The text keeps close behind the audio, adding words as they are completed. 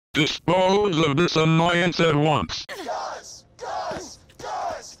Dispose of this annoyance at once.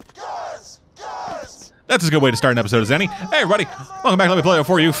 That's as good way to start an episode as any. Hey, everybody. Welcome back. Let me play it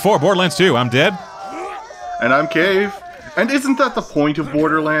for you for Borderlands 2. I'm Dead. And I'm Cave. And isn't that the point of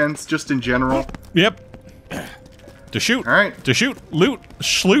Borderlands, just in general? Yep. To shoot. Alright. To shoot. Loot.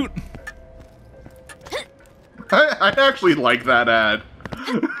 Schloot. I actually like that ad.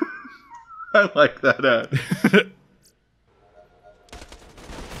 I like that ad.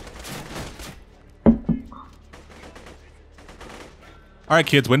 Alright,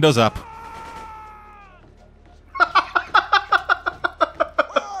 kids. Windows up.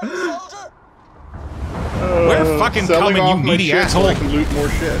 Where fucking coming, you needy asshole? So I can loot more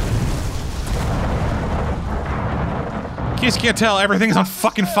shit. Kids can't tell. Everything's on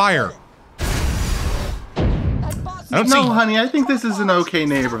fucking fire. No, honey, I think this is an okay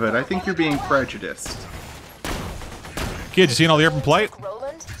neighborhood. I think you're being prejudiced. Kids, you seen all the urban blight?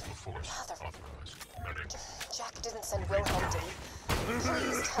 Roland? Jack didn't send Wilhelm, did he?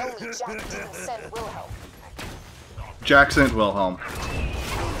 Please tell me Jack didn't send Wilhelm. Jack sent Wilhelm.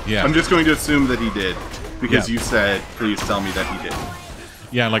 Yeah. I'm just going to assume that he did. Because you said, please tell me that he did.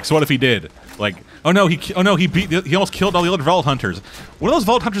 Yeah, like, so what if he did? Like, oh no, he almost killed all the other Vault Hunters. One of those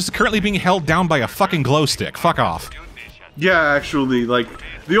Vault Hunters is currently being held down by a fucking glow stick. Fuck off. Yeah, actually, like,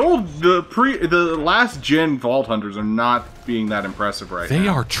 the last gen Vault Hunters are not being that impressive right now. They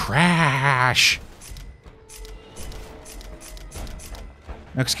are trash.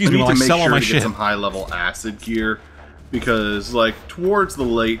 Now, excuse me while I sell all my shit. Get some high-level acid gear, because, like, towards the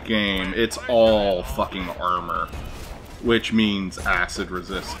late game, it's all fucking armor, which means acid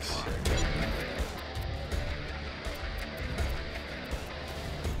resists.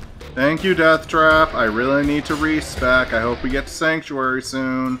 Thank you, Deathtrap. I really need to respec. I hope we get to Sanctuary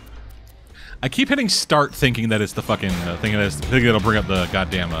soon. I keep hitting start thinking that it's the fucking thing it'll bring up the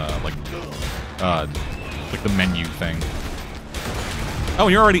goddamn, like the menu thing. Oh,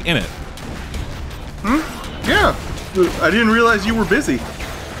 you're already in it. Hmm? Yeah. I didn't realize you were busy.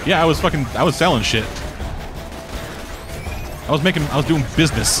 Yeah, I was selling shit. I was doing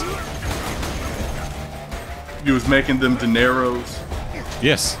business. You was making them dineros.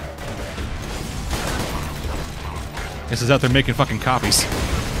 Yes. This is out there making fucking copies.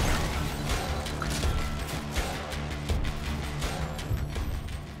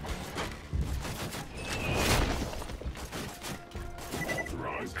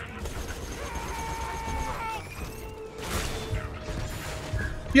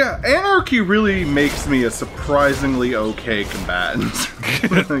 Yeah, anarchy really makes me a surprisingly okay combatant.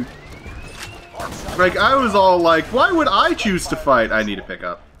 like, I was all like, why would I choose to fight? I need to pick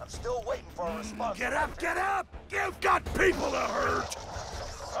up. I'm still waiting for a response. Get up, get up! You've got people to hurt!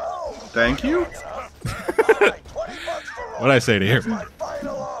 Thank you? What'd I say to you?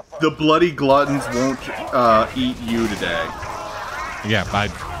 The bloody gluttons won't eat you today. Yeah,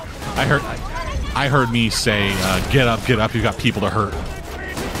 I heard me say, get up, you got people to hurt.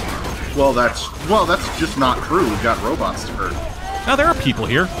 Well, that's just not true. We've got robots to hurt. Now there are people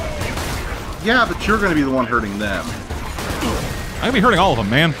here. Yeah, but you're going to be the one hurting them. I'm gonna be hurting all of them,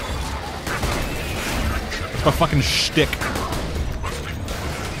 man. It's my fucking shtick.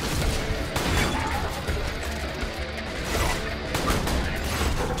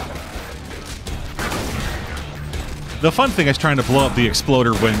 The fun thing is trying to blow up the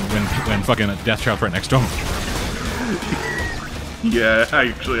exploder when fucking Deathtrap's right next to him. Yeah,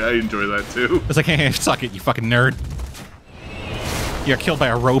 actually, I enjoy that too. It's like, hey, suck it, you fucking nerd. You're killed by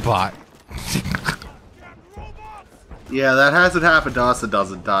a robot. Yeah, that hasn't happened to us a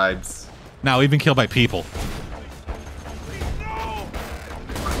dozen times. Now we've been killed by people.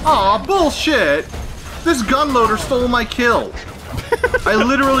 Aw, bullshit! This gunloader stole my kill! I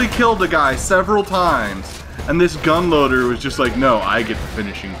literally killed a guy several times, and this gunloader was just like, no, I get the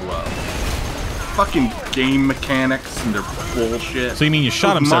finishing blow. Fucking game mechanics and their bullshit. So you mean you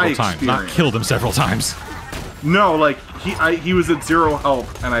shot him several times, not killed him several times? No, like, he was at 0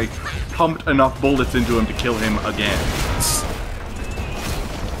 health, and I pumped enough bullets into him to kill him again.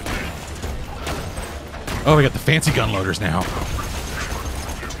 Oh, we got the fancy gun loaders now.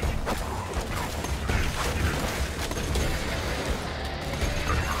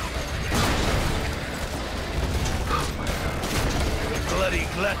 Bloody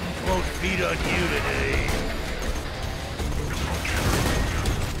gluttons won't feed on you today.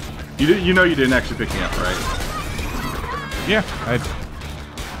 You know you didn't actually pick me up, right? Yeah, I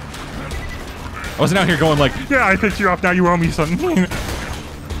wasn't out here going like, yeah, I picked you up, now you owe me something.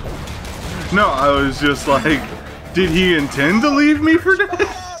 No, I was just like, did he intend to leave me for dead?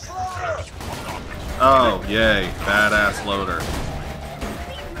 Oh, yay. Badass loader.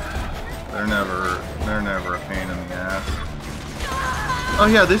 They're never a pain in the ass. Oh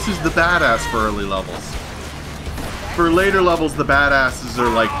yeah, this is the badass for early levels. For later levels, the badasses are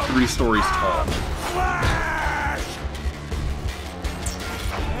like 3 stories tall.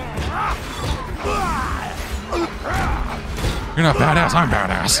 You're not badass, I'm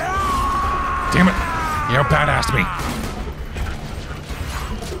badass. Damn it. You badassed me.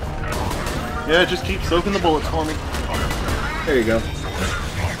 Yeah, just keep soaking the bullets for me. There you go.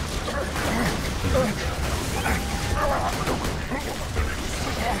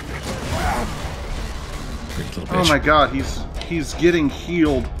 Oh my god, he's getting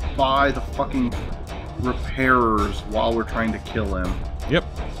healed by the fucking repairers while we're trying to kill him. Yep.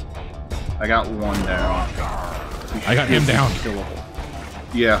 I got one down. I got him down. Killable.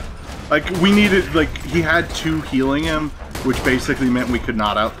 Yeah. Like, we needed, like, he had 2 healing him, which basically meant we could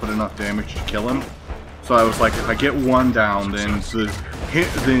not output enough damage to kill him. So I was like, if I get 1 down, then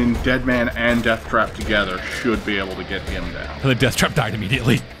then Deadman and Deathtrap together should be able to get him down. And the Deathtrap died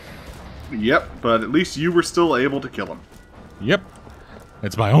immediately. Yep, but at least you were still able to kill him. Yep.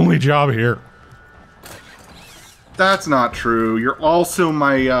 It's my only job here. That's not true. You're also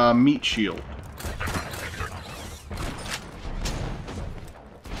my meat shield.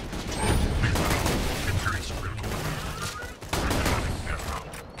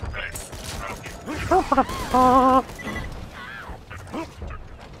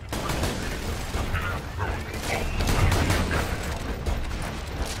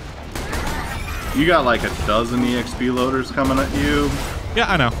 You got like a dozen EXP loaders coming at you. Yeah,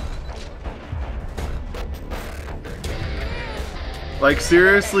 I know. Like,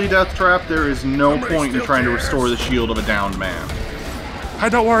 seriously, Deathtrap, there is no point in trying to restore the shield of a downed man. Hey,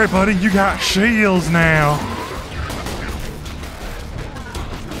 don't worry, buddy. You got shields now.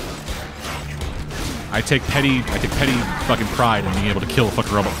 I take petty fucking pride in being able to kill a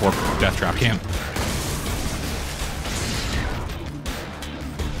fucking robot before Deathtrap can.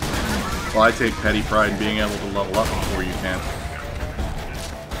 Well, I take petty pride in being able to level up before you can.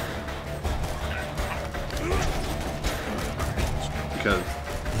 Because...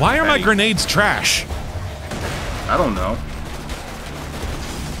 Why are my grenades trash? I don't know.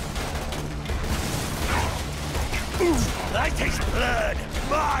 I taste blood!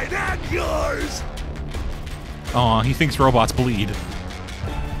 Mine and yours! Aw, he thinks robots bleed.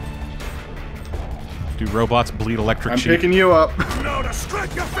 Do robots bleed electric sheep? I'm picking you up. No, to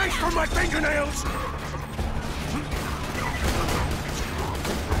strike your face from my fingernails!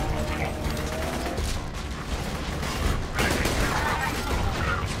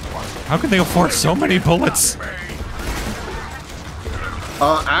 How can they afford so many bullets?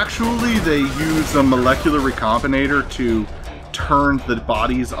 Actually, they use a molecular recombinator to turn the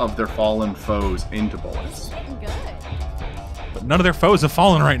bodies of their fallen foes into bullets. But none of their foes have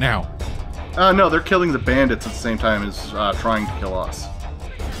fallen right now. No, they're killing the bandits at the same time as trying to kill us.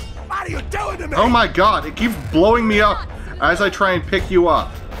 What are you doing to me? Oh my god, it keeps blowing me up as I try and pick you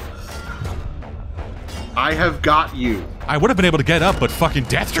up. I have got you. I would have been able to get up, but fucking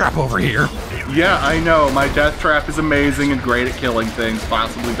Deathtrap over here. Yeah, I know. My Deathtrap is amazing and great at killing things,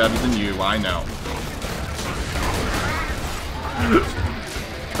 possibly better than you, I know.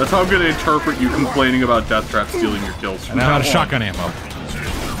 That's how I'm going to interpret you complaining about Deathtrap stealing your kills. And I'm out of shotgun ammo.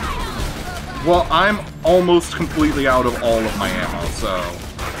 Well, I'm almost completely out of all of my ammo, so...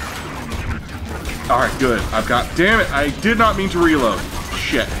 Alright, good. I've got... Damn it, I did not mean to reload.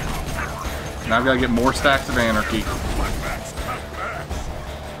 Shit. Now I've got to get more stacks of anarchy.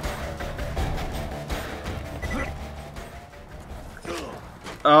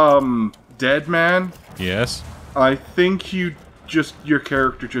 Dead man? Yes? I think your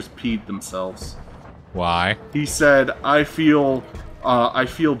character just peed themselves. Why? He said, I feel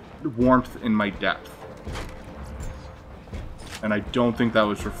warmth in my depth. And I don't think that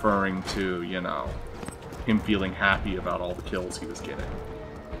was referring to, you know, him feeling happy about all the kills he was getting.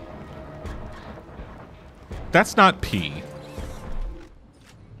 That's not pee.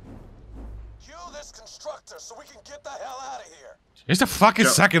 Kill this constructor so we can get the hell out of here. Just a fucking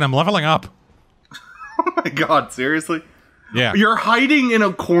second, I'm leveling up. Oh my god, seriously? Yeah. You're hiding in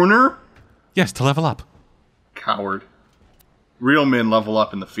a corner? Yes, to level up. Coward. Real men level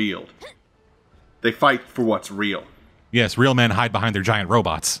up in the field. They fight for what's real. Yes, real men hide behind their giant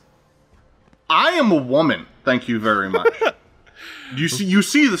robots. I am a woman, thank you very much. You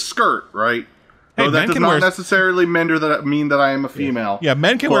see the skirt, right? Hey, that does not necessarily mean that I am a female. Yeah,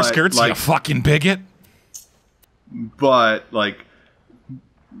 men can wear skirts, like, you fucking bigot. But, like,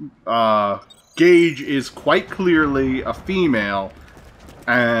 Gage is quite clearly a female,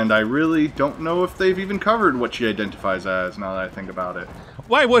 and I really don't know if they've even covered what she identifies as, now that I think about it.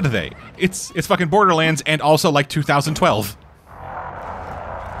 Why would they? It's fucking Borderlands and also like 2012.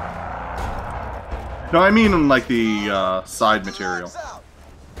 No, I mean in like the side material.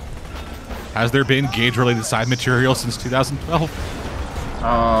 Has there been Gage-related side material since 2012?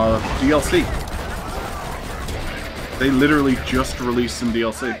 DLC. They literally just released some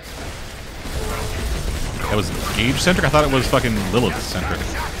DLC. That was Gage-centric? I thought it was fucking Lilith-centric.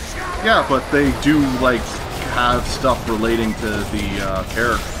 Yeah, but they do like have stuff relating to the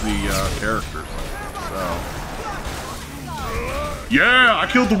characters. So. Yeah, I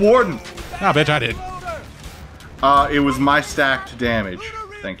killed the warden. Ah, bitch, I did. It was my stacked damage.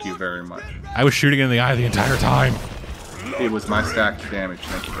 Thank you very much. I was shooting in the eye the entire time. It was my stacked damage.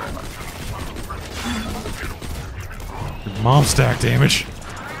 Thank you very much. Your mom stacked damage.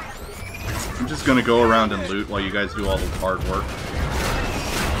 I'm just gonna go around and loot while you guys do all the hard work.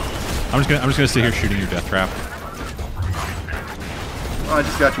 I'm just gonna sit here shooting your death trap. Well, I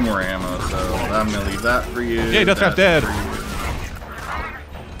just got you more ammo, so I'm gonna leave that for you. Yeah, death trap dead.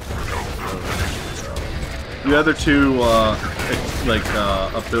 The other two,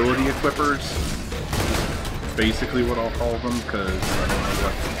 ability equippers, basically what I'll call them, because I don't know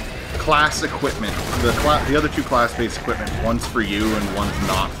what. Class equipment. The other two class-based equipment, one's for you and one's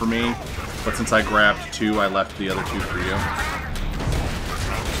not for me. But since I grabbed two, I left the other two for you.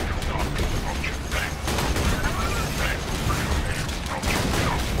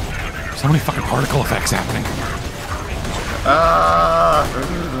 So many fucking particle effects happening.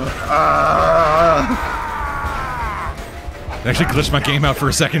 It actually glitched my game out for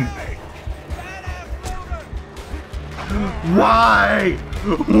a second. Why?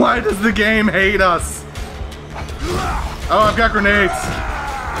 Why does the game hate us? Oh, I've got grenades.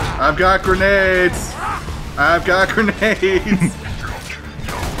 I've got grenades. I've got grenades.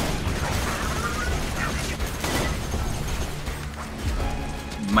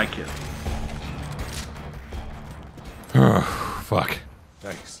 My kid. Oh, fuck.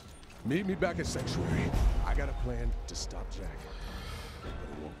 Thanks. Meet me back at Sanctuary. I got a plan to stop Jack. But it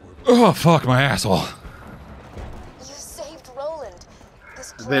won't work. Oh, fuck my asshole. You saved Roland.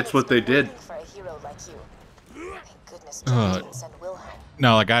 This That's what they did. for a hero like you. Thank goodness Jack didn't send Wilhelm.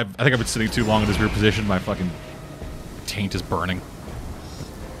 No, like I think I've been sitting too long in this weird position. My fucking taint is burning.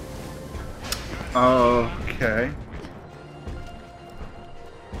 Okay.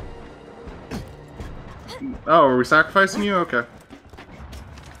 Oh, are we sacrificing you? Okay.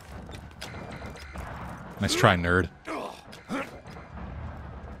 Nice try, nerd.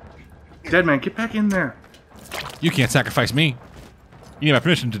 Dead man, get back in there. You can't sacrifice me. You need my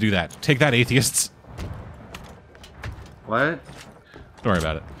permission to do that. Take that, atheists. What? Don't worry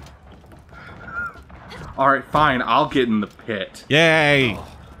about it. Alright, fine, I'll get in the pit. Yay!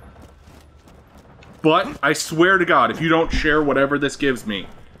 But I swear to God, if you don't share whatever this gives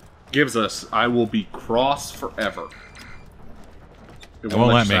us, I will be cross forever. It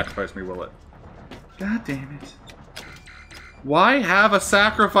won't let you sacrifice me, will it? God damn it. Why have a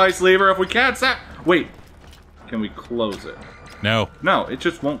sacrifice lever if we can't Wait. Can we close it? No. No, it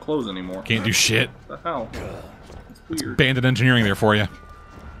just won't close anymore. Can't do shit. What the hell? That's weird. Bandit engineering there for you.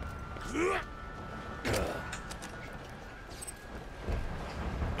 You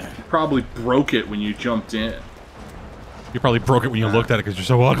probably broke it when you jumped in. You probably broke it when you looked at it because you're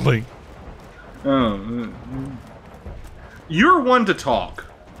so ugly. You're one to talk.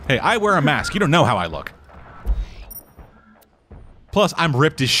 Hey, I wear a mask. You don't know how I look. Plus, I'm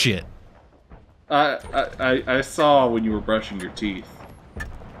ripped as shit. I saw when you were brushing your teeth.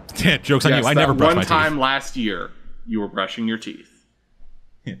 Yeah, joke's on you. I never brush my one teeth. time last year, you were brushing your teeth.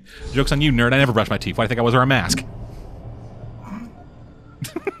 Joke's on you, nerd. I never brush my teeth. Why do you think I always wear a mask?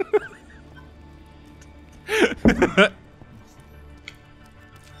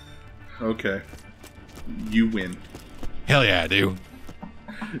 Okay. You win. Hell yeah, I do.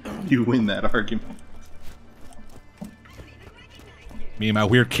 You win that argument. Me and my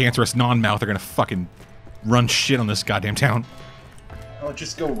weird cancerous non-mouth are gonna fucking run shit on this goddamn town. I'll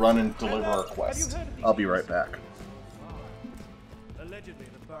just go run and deliver our quest. I'll be right back. Allegedly,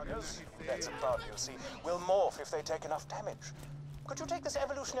 the buggers. That's a bug, you see. Will morph if they take enough damage. Could you take this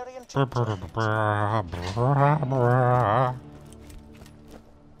evolutionary intelligence?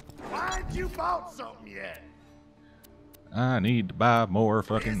 Why'd you bought something yet? I need to buy more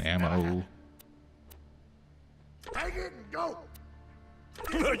fucking ammo. Take it and go.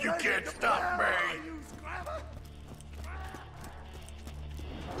 You can't stop me.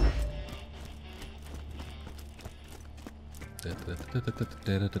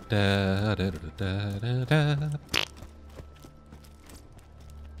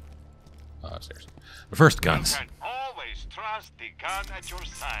 Upstairs. But first, guns. Always trust the gun at your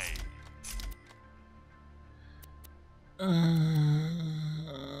side.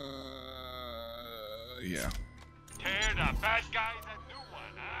 Yeah. Tear the bad guys a new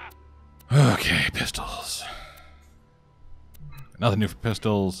one, huh? Okay, pistols. Nothing new for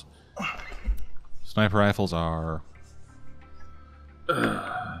pistols. Sniper rifles are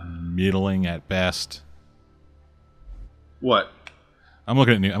middling at best. What? I'm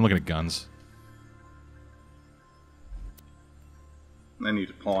looking at guns. I need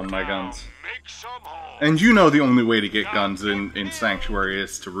to pawn my guns. Make some hole. And you know the only way to get guns in Sanctuary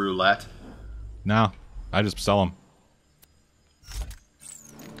is to roulette. No, I just sell them.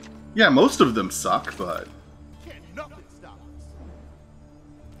 Yeah, most of them suck, but...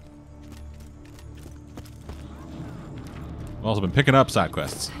 I've also been picking up side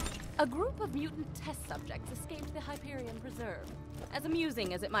quests. A group of mutant test subjects escaped the Hyperion Preserve. As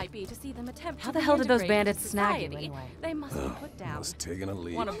amusing as it might be to see them attempt How to the hell did those reintegrate bandits into snag you society, anyway? They must be put down. Was taking a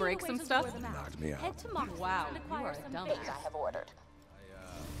leak. Want to break some stuff? Knocked me out. Head to Mox Wow, and you acquire are a some dumbass. bait I have ordered.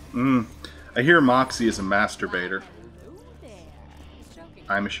 I hear Moxie is a masturbator. Hello there. Joking.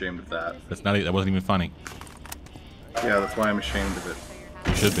 I'm ashamed of that. That wasn't even funny. Yeah, that's why I'm ashamed of it.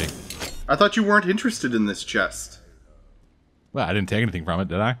 You should be. I thought you weren't interested in this chest. Well, I didn't take anything from it,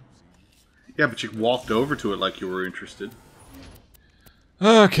 did I? Yeah, but you walked over to it like you were interested.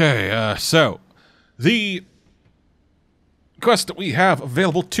 Okay, so the quests that we have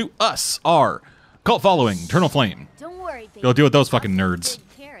available to us are Cult Following, Eternal Flame. Don't worry, baby. Go deal with those fucking nerds.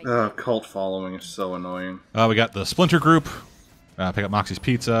 Cult following is so annoying. We got the Splinter Group. Pick up Moxie's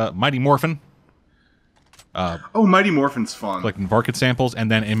Pizza. Mighty Morphin. Oh, Mighty Morphin's fun. Collecting Varkid samples,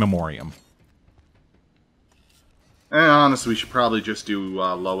 and then In Memoriam. And honestly, we should probably just do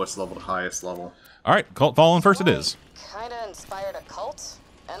lowest level to highest level. All right, Cult Following first it is. Kinda inspired a cult,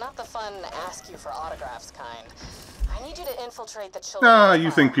 and not the fun ask you for autographs kind. I need you to infiltrate the children.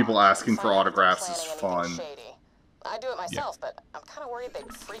 You think people asking for autographs is fun. Shady. I do it myself, but I'm kind of worried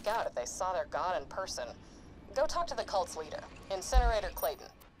they'd freak out if they saw their god in person. Go talk to the cult's leader, Incinerator Clayton.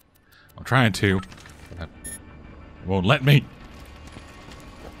 I'm trying to. It won't let me.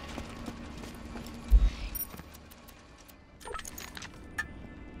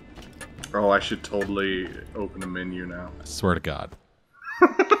 Oh, I should totally open a menu now. I swear to God.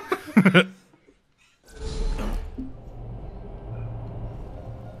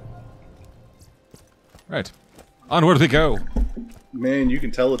 Right. Onward we go. Man, you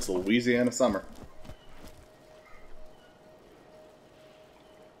can tell it's Louisiana summer.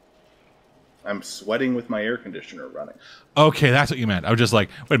 I'm sweating with my air conditioner running. Okay, that's what you meant. I was just like,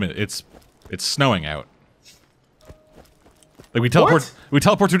 wait a minute, it's snowing out. Like we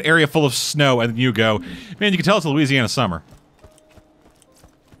teleport to an area full of snow, and then you go, man, you can tell it's a Louisiana summer.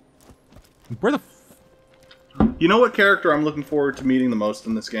 Where the You know what character I'm looking forward to meeting the most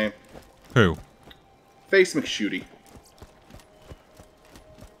in this game? who? Face McShooty.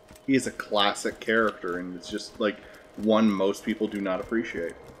 He is a classic character, and it's just like one most people do not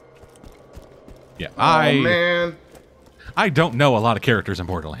appreciate. Yeah, Oh man. I don't know a lot of characters in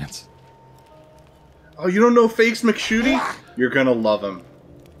Borderlands. Oh, you don't know Face McShooty? You're gonna love him.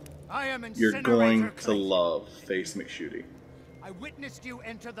 I am You're Incinerator going to Clayton. love Face McShooty. I witnessed you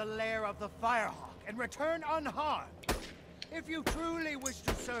enter the lair of the Firehawk and return unharmed. If you truly wish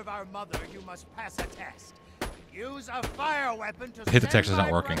to serve our mother, you must pass a test. Use a fire weapon to Hit the send text is not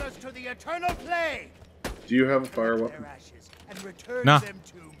my working. brothers to the eternal plague. Do you have a fire weapon? Their ashes and return Nah. them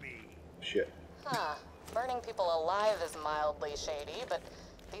to me. Shit. Huh. Burning people alive is mildly shady, but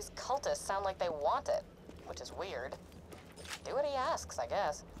these cultists sound like they want it, which is weird. Do what he asks, I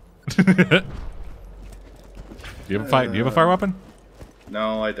guess. Do you have a fire weapon?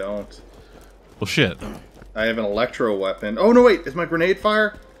 No, I don't. Well, shit. I have an electro weapon. Oh, no, wait. Is my grenade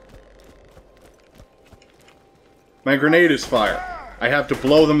fire? My grenade is fire. I have to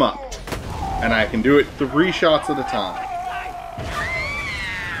blow them up. And I can do it 3 shots at a time.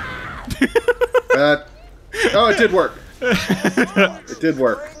 Oh, it did work. It did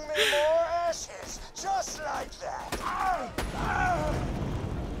work. Bring me more ashes, just like that.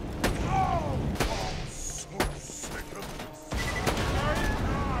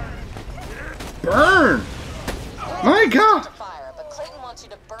 Burn! My God! Fire, but Clayton wants you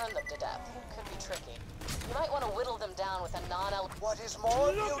to burn them to death. Could be tricky. You might want to whittle them down with a non-el. What is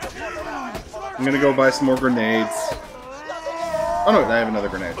more beautiful than a handful of I'm gonna go buy some more grenades. Oh no, I have another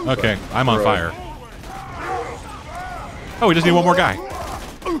grenade. Okay, I'm on Throw it. fire. Oh, we just need one more guy.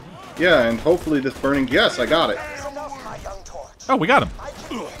 Yeah, and hopefully this burning... Yes, I got it. enough, my young torch. Oh, we got him. I can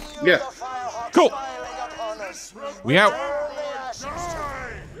feel Yeah. the Firehawk Cool. smiling upon us. We out. Burn the ashes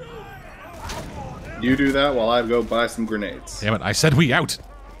to You do that while I go buy some grenades. Damn it, I said we out.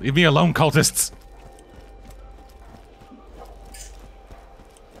 Leave me alone, cultists.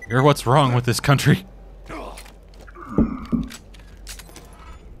 You're what's wrong with this country.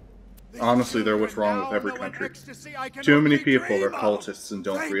 Honestly, they're what's wrong with every country. Too many people are cultists and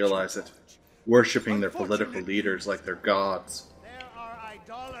don't realize it. Worshipping their political leaders like they're gods.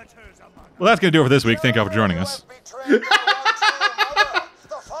 Well, that's going to do it for this week. Thank you all for joining us.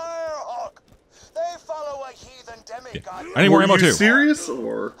 I need more ammo, too. Are you serious,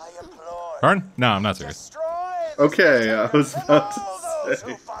 or? Pardon? No, I'm not serious. Okay, I was about to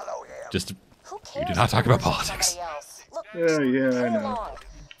say. Just, you do not talk about politics. Yeah, I know.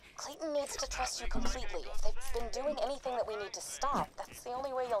 Clayton needs to trust you completely. If they've been doing anything that we need to stop, that's the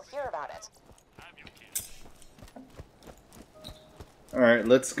only way you'll hear about it. Alright,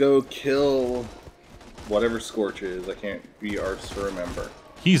 let's go kill whatever Scorch is. I can't be arsed to remember.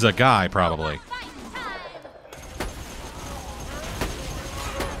 He's a guy, probably.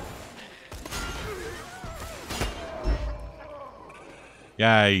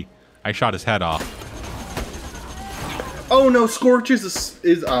 Yeah, I shot his head off. Oh no, Scorch is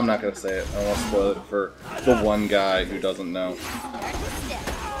I'm not gonna say it. I won't spoil it for the one guy who doesn't know.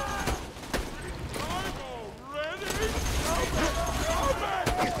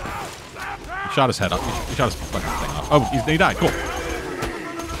 He shot his head off. He shot his fucking thing off. Oh, he died. Cool.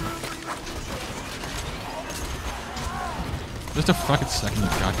 Just a fucking second, you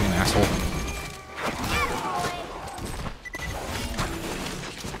goddamn asshole.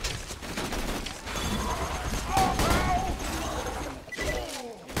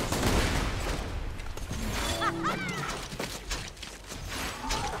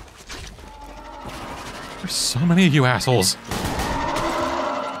 There's so many of you assholes.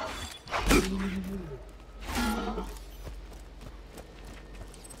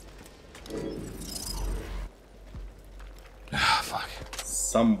 Ah, fuck.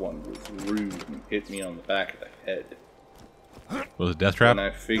 Someone was rude and hit me on the back of the head. Was it Death Trap? When I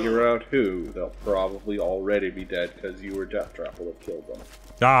figure out who, they'll probably already be dead because you or Death Trap will have killed them.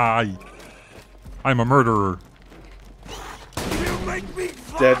 Die. I'm a murderer.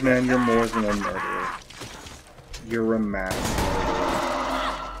 Dead man, you're more than a murderer. You're a mass murderer.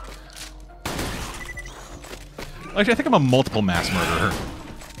 Actually, I think I'm a multiple mass murderer.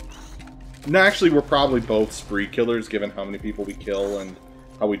 No, actually, we're probably both spree killers, given how many people we kill and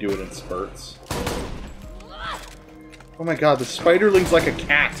how we do it in spurts. Oh my god, the spiderling's like a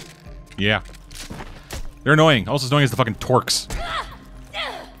cat. Yeah. They're annoying. Also as annoying as the fucking torques.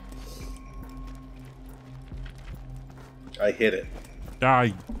 I hit it.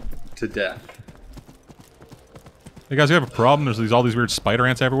 Die. To death. Hey guys, we have a problem. There's all these weird spider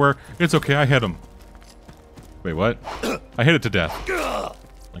ants everywhere. It's okay, I hit them. Wait, what? I hit it to death.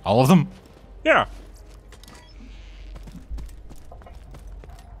 Like all of them? Yeah.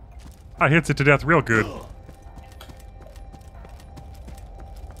 I hits it to death real good.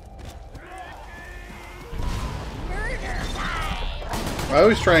 I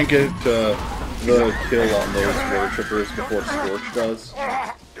always try and get the kill on those worshippers before Scorch does.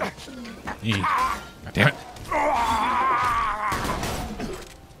 God damn it.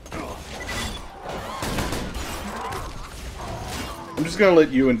 I'm just gonna let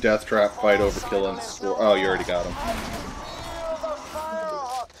you and Death Trap fight over killing Scorch. Oh, you already got him.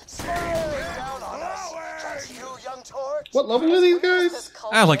 What level are these guys?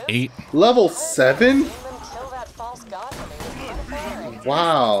 Like 8. Level 7?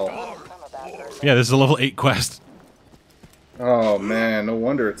 Wow. Yeah, this is a level 8 quest. Oh man, no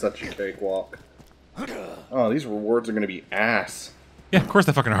wonder it's such a cakewalk. Oh, these rewards are gonna be ass. Yeah, of course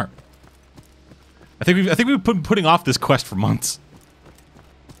they fucking are. I think we've been putting off this quest for months.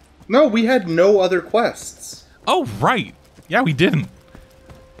 No, we had no other quests. Oh, right. Yeah, we didn't.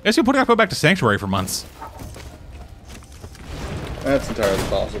 I guess we've been putting off going back to Sanctuary for months. That's entirely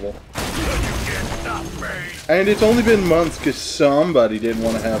possible. And it's only been months because somebody didn't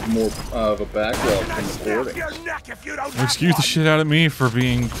want to have more of a backlog from recordings. Excuse the shit out of me for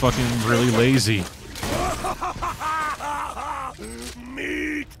being fucking really lazy.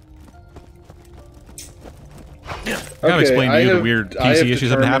 I gotta explain to you the weird PC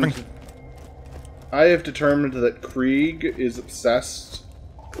issues I've been having. I have determined that Krieg is obsessed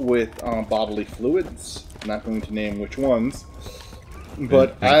with bodily fluids. I'm not going to name which ones.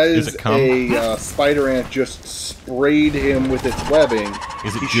 But as a spider ant just sprayed him with its webbing,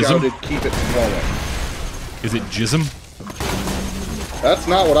 he shouted, "Keep it flowing." Is it jism? That's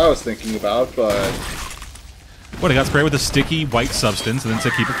not what I was thinking about, but... What, he got sprayed with a sticky white substance and then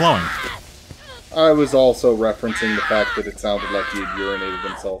said, "Keep it flowing." I was also referencing the fact that it sounded like he had urinated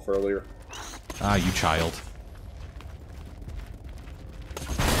himself earlier. Ah, you child.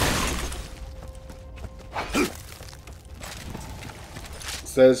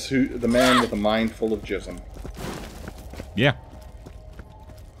 Says who the man with a mind full of jism. Yeah.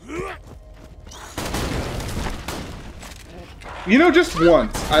 You know, just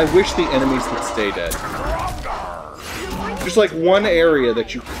once, I wish the enemies would stay dead. Just like one area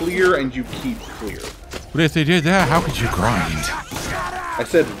that you clear and you keep clear. But if they did that, how could you grind? I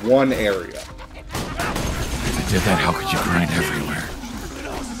said one area. If they did that, how could you grind everywhere?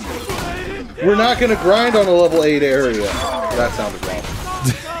 We're not gonna grind on a level 8 area. That sounded wrong.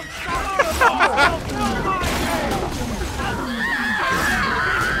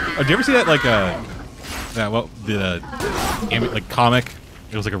 Oh, did you ever see that like like comic?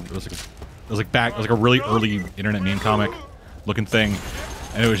 It was like a really early internet meme comic looking thing,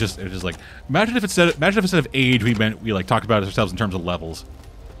 and it was just like imagine if instead of age we like talked about ourselves in terms of levels.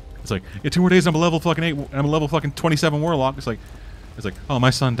 It's like, yeah, 2 more days I'm a level fucking 8 and I'm a level fucking 27 warlock. It's like oh,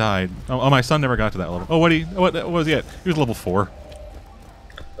 my son died. Oh, my son never got to that level. Oh, what was he at? He was level 4.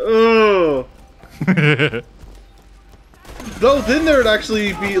 Oh. Though then there'd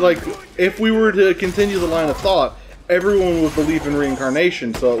actually be like, if we were to continue the line of thought, everyone would believe in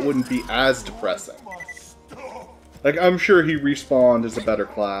reincarnation, so it wouldn't be as depressing. Like, I'm sure he respawned as a better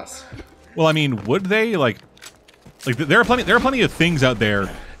class. Well, I mean, would they like there are plenty of things out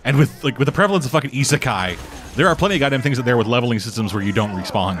there, and with the prevalence of fucking isekai, there are plenty of goddamn things out there with leveling systems where you don't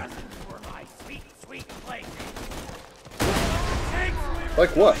respawn.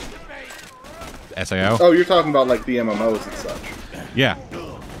 Like what? SAO. Oh, you're talking about like the MMOs and such. Yeah.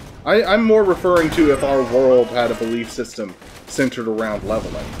 I'm more referring to if our world had a belief system centered around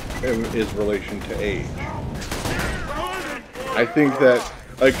leveling in its relation to age. I think that,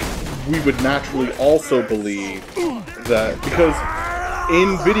 like, we would naturally also believe that, because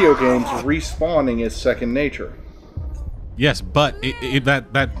in video games, respawning is second nature. Yes, but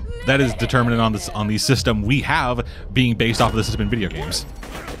that is determined on the system we have being based off of the system in video games.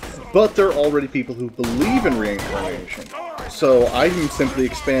 But there are already people who believe in reincarnation. So I'm simply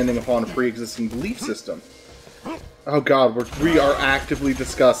expanding upon a pre-existing belief system. Oh god, we are actively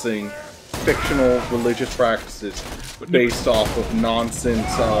discussing fictional religious practices based off of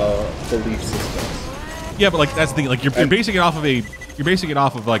nonsense belief systems. Yeah, but like that's the thing. Like you're basing it off of a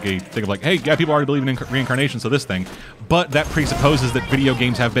like a thing of like, hey, yeah, people already believe in reincarnation, so this thing. But that presupposes that video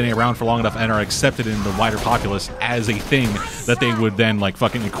games have been around for long enough and are accepted in the wider populace as a thing that they would then like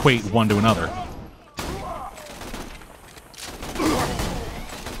fucking equate one to another.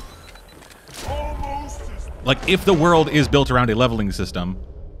 Like if the world is built around a leveling system,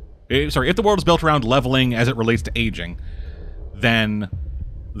 if the world is built around leveling as it relates to aging, then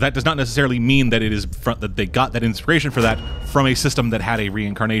that does not necessarily mean that it is that they got that inspiration for that from a system that had a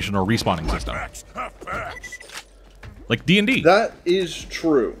reincarnation or respawning system. Like D&D. That is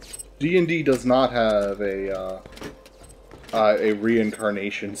true. D&D does not have a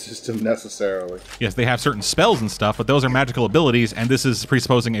reincarnation system necessarily. Yes, they have certain spells and stuff, but those are magical abilities, and this is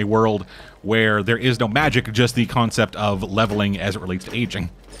presupposing a world where there is no magic, just the concept of leveling as it relates to aging.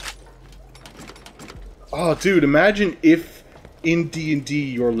 Oh, dude, imagine if in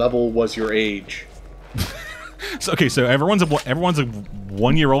D&D your level was your age. So everyone's a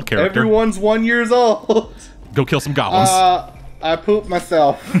 1-year-old character. Everyone's 1 year old. Go kill some goblins. I pooped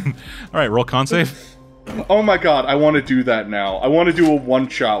myself. All right, roll con save. Oh my god, I want to do that now. I want to do a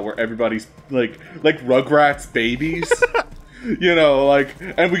one-shot where everybody's like Rugrats babies. You know, like,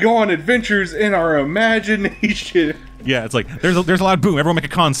 and we go on adventures in our imagination. Yeah, it's like, there's a loud boom, everyone make a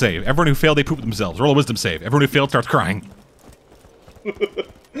con save. Everyone who failed, they poop themselves. Roll a wisdom save. Everyone who failed starts crying.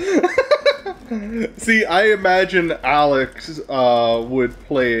 See, I imagine Alex would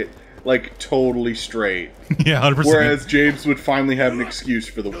play it, like, totally straight. Yeah, 100%. Whereas James would finally have an excuse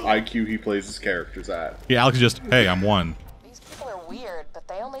for the IQ he plays his characters at. Yeah, Alex is just, hey, I'm 1. These people are weird, but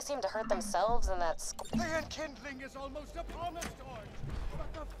they only seem to hurt themselves in that The enkindling is almost upon us, George.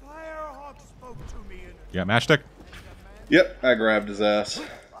 But the Firehawk spoke to me in Yeah, matchstick? Yep, I grabbed his ass.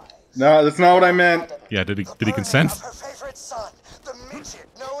 No, that's not what I meant. Yeah, did he consent? Of her favorite son, the midget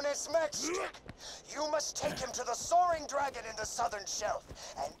known as Matchstick. You must take him to the soaring dragon in the southern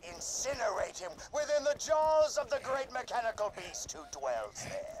shelf and incinerate him within the jaws of the great mechanical beast who dwells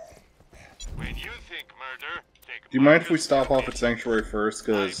there. When you think murder, take Do you mind if we stop off at Sanctuary first?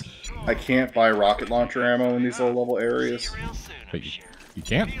 Because I can't buy rocket launcher ammo in these low-level areas. But you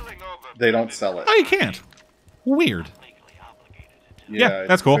can't? They don't sell it. Oh, you can't. Weird. Yeah,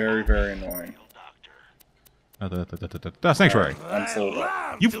 that's it's cool. Very, very annoying. Sanctuary. I'm sold.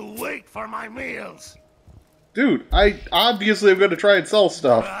 to wait for my meals. Dude, I obviously am going to try and sell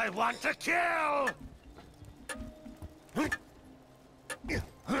stuff. I want to kill!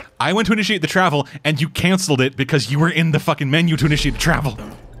 I went to initiate the travel, and you canceled it because you were in the fucking menu to initiate the travel.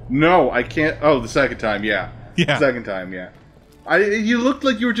 No, I can't. Oh, the second time, yeah. Yeah. The second time, yeah. You looked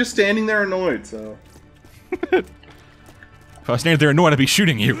like you were just standing there annoyed, so... If I was standing there annoyed, I'd be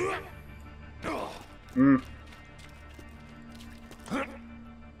shooting you. Mm.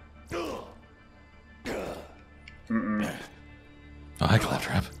 Mm-mm. Oh, hi,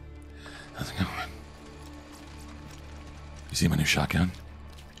 Claptrap. How's it going? You see my new shotgun?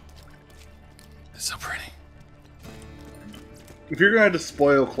 It's so pretty. If you're going to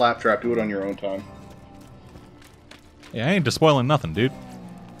spoil Claptrap, do it on your own time. Yeah, I ain't despoiling nothing, dude.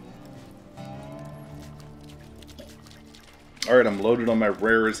 Alright, I'm loaded on my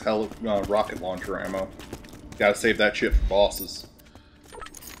rare as hell rocket launcher ammo. Gotta save that shit for bosses.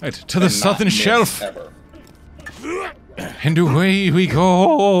 Right, to the southern shelf! Ever. And away we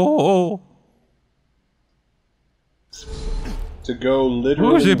go! To go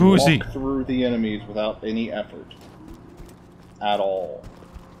literally Boozy. walk through the enemies without any effort. At all.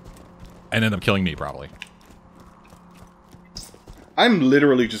 And end up killing me, probably. I'm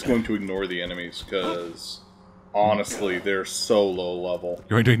literally just going to ignore the enemies, because... honestly, they're so low level.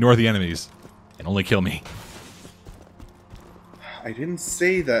 You're going to ignore the enemies and only kill me. I didn't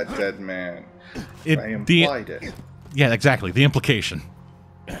say that, dead man. I implied it. Yeah, exactly. The implication.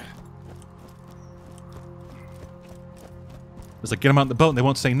 It's like, get them out in the boat and they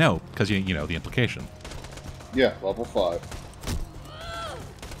won't say no, because you know the implication. Yeah, level 5.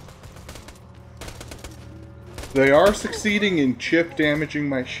 They are succeeding in chip damaging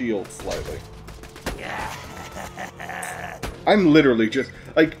my shield slightly. I'm literally just,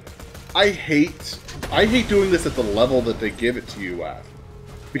 like, I hate doing this at the level that they give it to you at.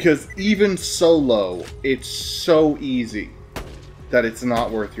 Because even solo, it's so easy that it's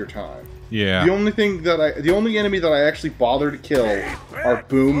not worth your time. Yeah. The only enemy that I actually bother to kill are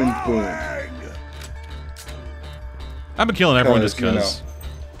Boom and Boom. I've been killing everyone just because. You know.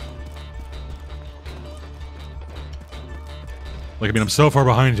 Like, I mean, I'm so far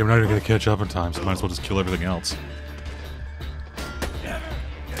behind you, I'm not even going to catch up in time, so I might as well just kill everything else.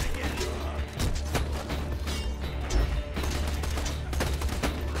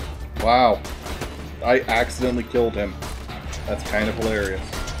 Wow. I accidentally killed him. That's kind of hilarious.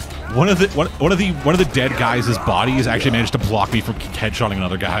 One of the dead guys' bodies actually managed to block me from headshotting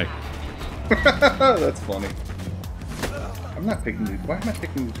another guy. That's funny. I'm not picking these. Why am I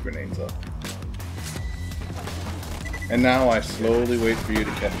picking these grenades up? And now I slowly wait for you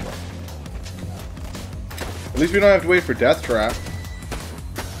to catch one. At least we don't have to wait for Death Trap.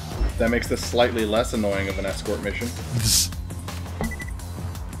 That makes this slightly less annoying of an escort mission.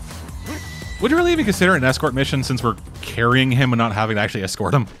 Would you really even consider it an escort mission since we're carrying him and not having to actually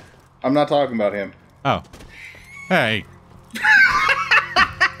escort him? I'm not talking about him. Oh. Hey.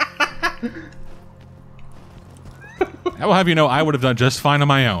 I will have you know I would have done just fine on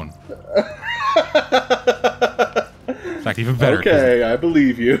my own. In fact, even better. Okay, I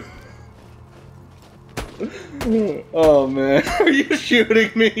believe you. Oh man, are you shooting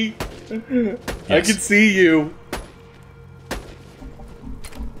me? Yes. I can see you.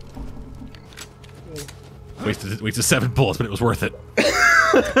 Wasted 7 bullets, but it was worth it. It's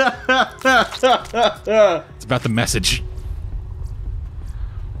about the message.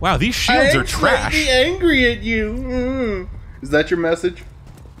 Wow, these shields are trash. I'm angry at you. Is that your message?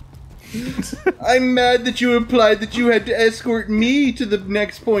 I'm mad that you implied that you had to escort me to the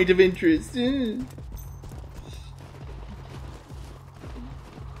next point of interest.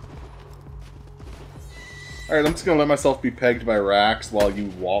 Alright, I'm just gonna let myself be pegged by racks while you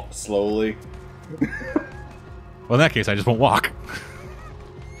walk slowly. Well, in that case, I just won't walk.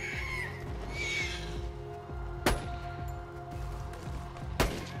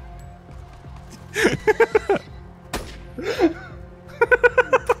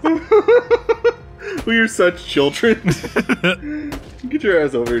 We are such children. Get your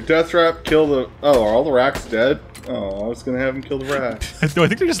ass over here. Death Trap, kill the... Oh, are all the racks dead? Oh, I was gonna have them kill the racks. No, I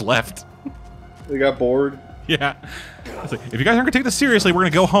think they just left. They got bored? Yeah. Like, if you guys aren't gonna take this seriously, we're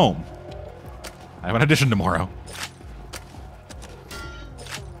gonna go home. I have an audition tomorrow.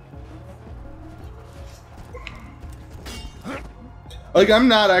 Like, I'm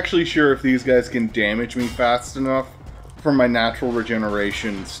not actually sure if these guys can damage me fast enough for my natural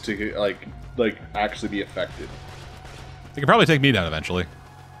regenerations to, like actually be effective. They can probably take me down eventually.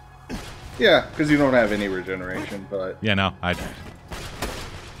 Yeah, because you don't have any regeneration, but... Yeah, no, I don't.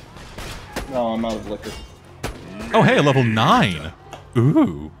 No, I'm out of liquor. Oh, hey, level 9.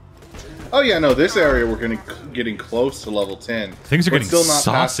 Ooh. Oh yeah, no, this area we're getting close to level 10. Things are but getting still not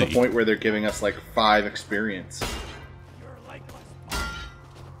past saucy. the point where they're giving us like 5 experience.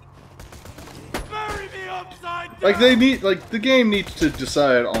 Like the game needs to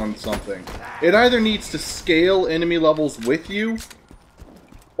decide on something. It either needs to scale enemy levels with you,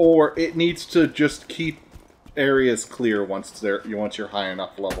 or it needs to just keep areas clear once you're high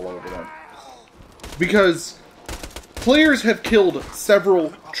enough level over them. Because players have killed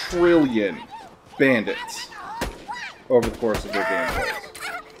several trillion bandits over the course of their gameplays.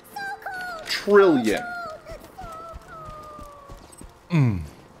 Trillion.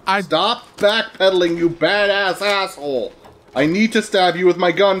 Stop backpedaling, you badass asshole! I need to stab you with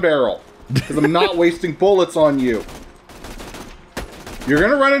my gun barrel, because I'm not wasting bullets on you. You're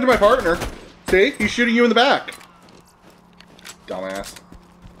gonna run into my partner. See? He's shooting you in the back. Dumbass.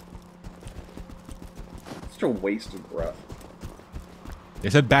 Such a waste of breath. They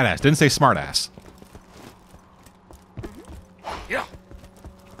said badass, didn't say smartass. Yeah.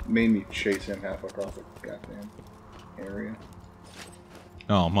 Made me chase him half across the goddamn area.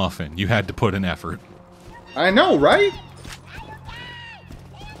 Oh, Muffin, you had to put in effort. I know, right?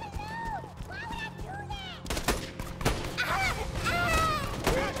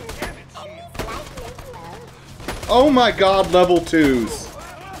 Oh my god, level 2s.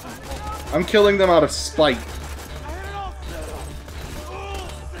 I'm killing them out of spite.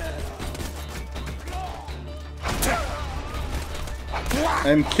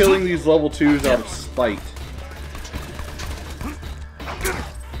 I'm killing these level 2s out of spite.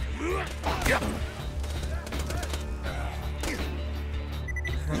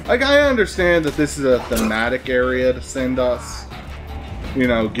 Like, I understand that this is a thematic area to send us. You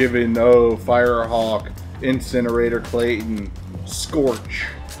know, given, Firehawk, Incinerator, Clayton, Scorch.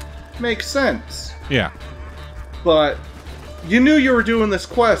 Makes sense. Yeah. But, you knew you were doing this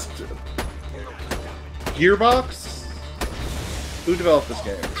quest. Gearbox? Who developed this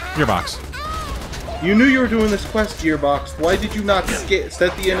game? Gearbox. You knew you were doing this quest, Gearbox. Why did you not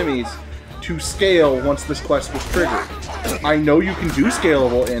set the enemies to scale once this quest was triggered? I know you can do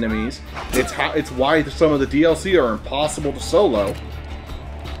scalable enemies. It's why some of the DLC are impossible to solo.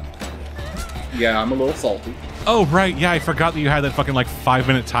 Yeah, I'm a little salty. Oh, right, yeah, I forgot that you had that fucking, like,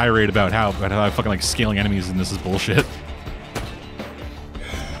 5-minute tirade about how fucking, like, scaling enemies and this is bullshit.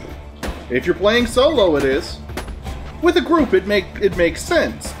 If you're playing solo, it is. With a group, it makes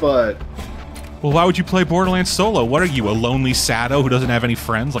sense, but... Well, why would you play Borderlands solo? What are you, a lonely sado who doesn't have any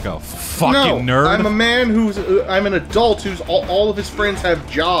friends? Like a fucking nerd? I'm a man I'm an adult who's all of his friends have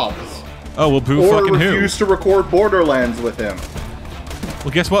jobs. Oh, well, boo fucking who? Or refuse to record Borderlands with him.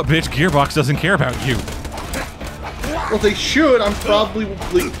 Well, guess what, bitch? Gearbox doesn't care about you. Well, they should.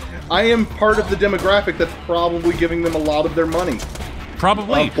 I am part of the demographic that's probably giving them a lot of their money.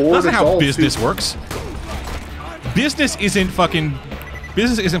 Probably. That's not how business works. Business isn't fucking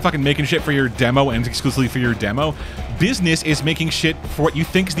making shit for your demo and exclusively for your demo. Business is making shit for what you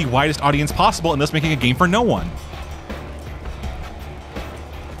think is the widest audience possible and thus making a game for no one.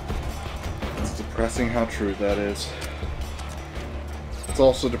 It's depressing how true that is. It's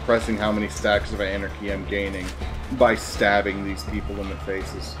also depressing how many stacks of anarchy I'm gaining by stabbing these people in the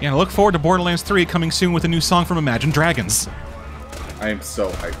faces. Yeah, I look forward to Borderlands 3 coming soon with a new song from Imagine Dragons. I am so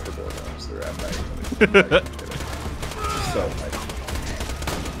hyped for Borderlands 3. I'm not even kidding. So hyped.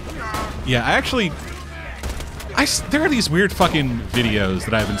 Yeah, there are these weird fucking videos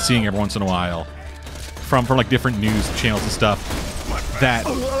that I've been seeing every once in a while from like different news channels and stuff that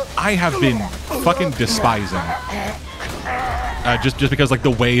I have been fucking despising. Just because like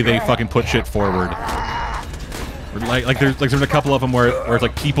the way they fucking put shit forward. There's been a couple of them where it's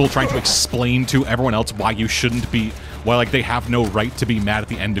like people trying to explain to everyone else why you shouldn't be, why like they have no right to be mad at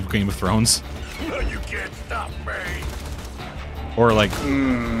the end of Game of Thrones. You can't stop me. Or like,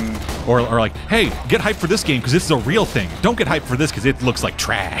 or like, hey, get hyped for this game because this is a real thing. Don't get hyped for this because it looks like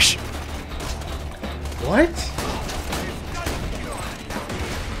trash. What?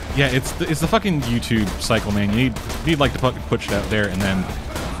 Yeah, it's the fucking YouTube cycle, man. You need like to put shit out there and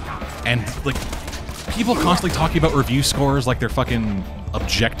like people constantly talking about review scores like they're fucking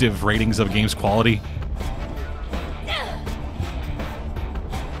objective ratings of a game's quality.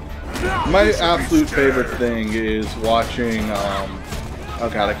 My absolute favorite thing is watching, oh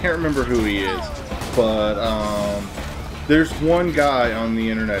god, I can't remember who he is, but, there's one guy on the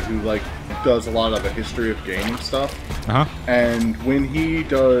internet who, like, does a lot of the history of gaming stuff. Uh-huh. And when he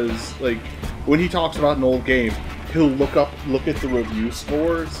does, like, when he talks about an old game, he'll look at the review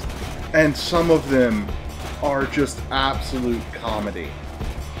scores, and some of them are just absolute comedy.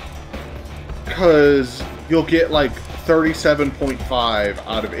 Because you'll get, like, 37.5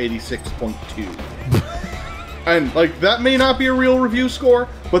 out of 86.2. And, like, that may not be a real review score,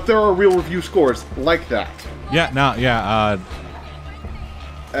 but there are real review scores like that. Yeah, no, yeah,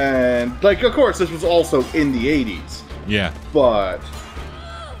 and, like, of course, this was also in the 80s. Yeah. But...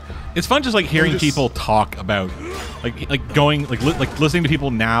 it's fun just, like, hearing people talk about, like going, like listening to people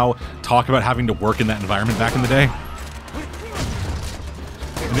now talk about having to work in that environment back in the day.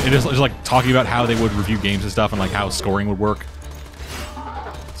 And it is just, like, talking about how they would review games and stuff and, like, how scoring would work.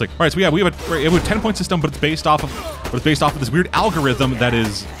 It's like, all right, so yeah, we have a 10-point system, but it's based off of this weird algorithm that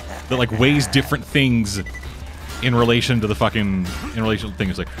like weighs different things in relation to the fucking thing.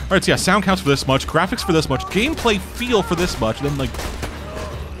 It's like, all right, so yeah, sound counts for this much, graphics for this much, gameplay feel for this much, and then like,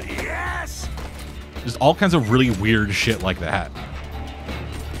 yes, just all kinds of really weird shit like that.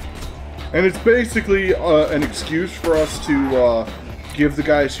 And it's basically an excuse for us to give the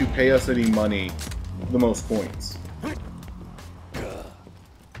guys who pay us any money the most points.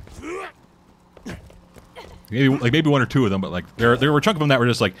 Maybe one or two of them, but like there were a chunk of them that were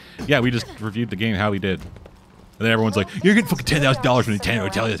just like, yeah, we just reviewed the game how we did, and then everyone's like, you're getting fucking $10,000 from Nintendo,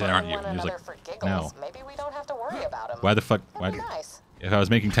 tell you that, aren't you? And you're just like, no. Maybe we don't have to worry about him. Why the fuck? Why? Nice. If I was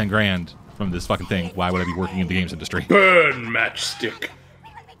making 10 grand from this fucking thing, why would I be working in the games industry? Burn, matchstick.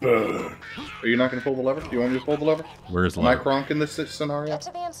 Burn. Are you not going to pull the lever? Do you want me to pull the lever? Where's the Am lever? I Kronk in this scenario? Get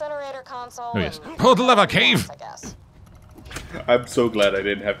to the incinerator console. Oh yes. Pull the lever, Cave! I guess. I'm so glad I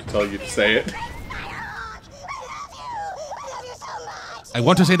didn't have to tell you to say it. I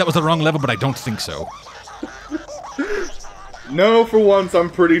want to say that was the wrong lever, but I don't think so. No, for once, I'm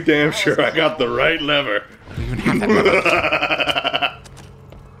pretty damn sure I got the right lever. I don't even have that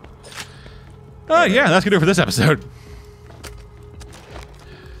lever. Yeah, that's gonna do it for this episode.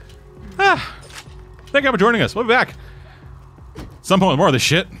 Thank you for joining us. We'll be back some point with more of this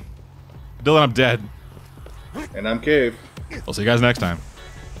shit. Dylan, I'm dead. And I'm Cave. I'll see you guys next time.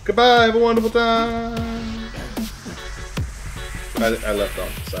 Goodbye, have a wonderful time. I left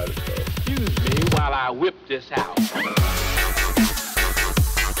off the side of the boat. Excuse me while I whip this out.